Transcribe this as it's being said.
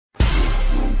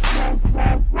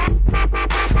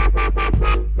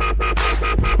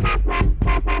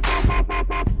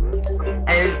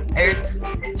And Eric,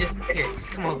 just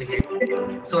come over here.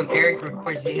 So when Eric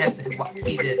records, he has to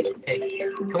see this. Okay,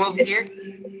 come over here.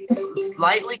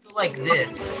 Slightly go like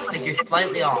this, like you're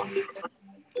slightly off.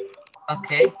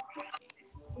 Okay,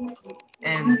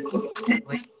 and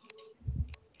wait.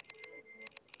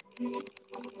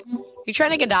 You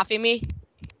trying to Gaddafi me?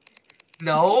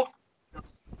 No.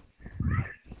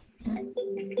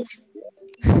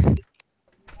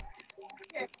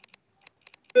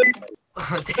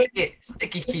 Take it,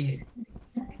 sticky cheese.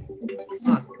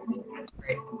 Fuck.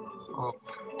 Great. Oh.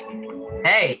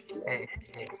 Hey, hey,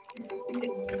 hey.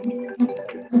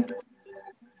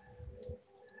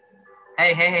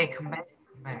 Hey, hey, hey, come back,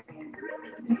 come back.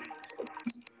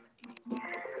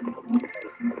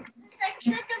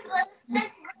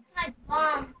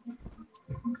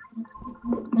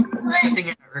 I think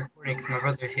you're not recording because my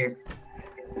brother's here.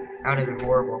 That would have been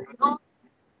horrible.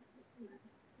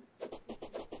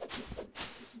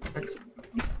 That's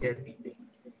good.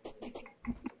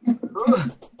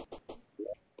 Ugh.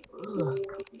 Ugh.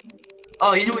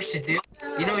 Oh, you know what we should do?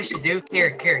 You know what we should do?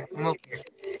 Here, come over here.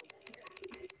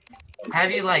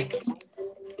 Have you like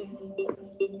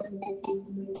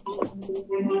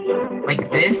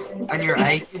this on your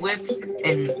icy whips,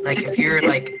 and like if you're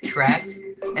like trapped,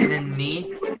 and then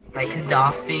me like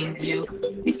Gaddafiing you.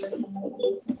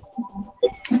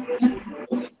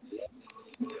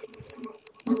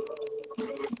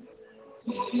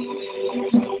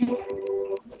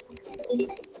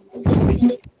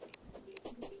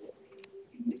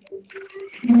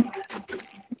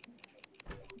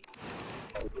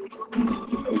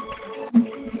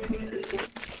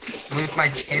 Link my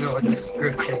channel in the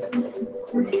description.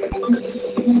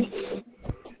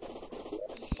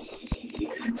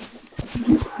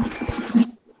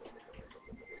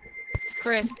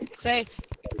 Chris, say,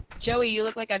 Joey, you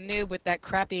look like a noob with that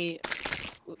crappy.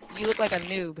 You look like a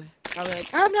noob. I'll be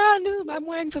like, I'm not a noob. I'm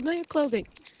wearing familiar clothing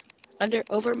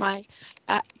over my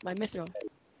mithril.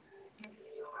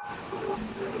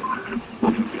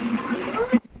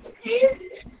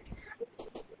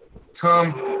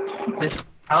 Tom, this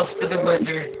house for the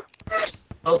wizard.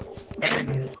 Oh,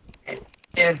 and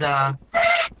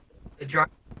the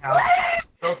drunk house.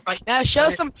 Now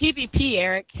show some PvP,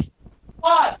 Eric.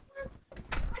 What?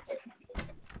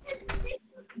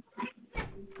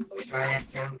 Alright,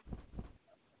 yeah.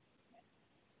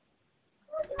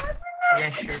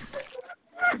 Yeah, sure.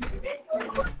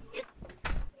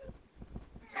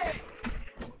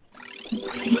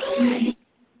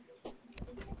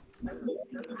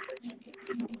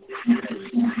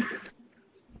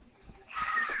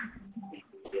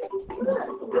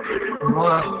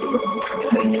 What?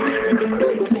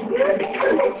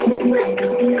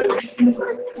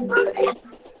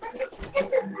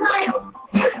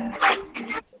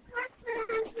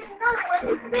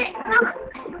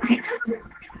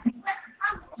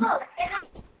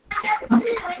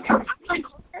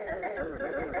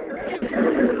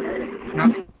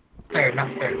 Not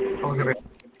fair. Hold it.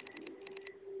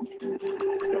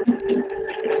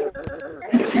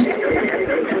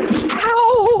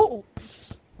 Ow!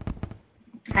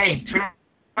 Hey, turn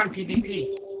on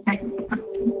PvP. Hey.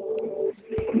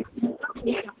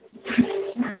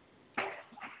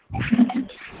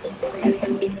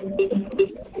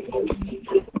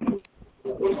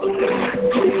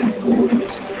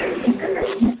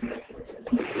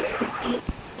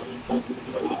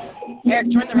 Eric,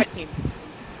 join the red team.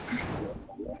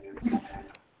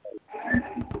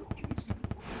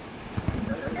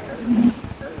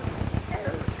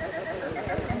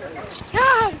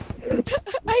 Ah!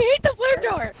 I hate the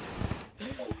flamethrower!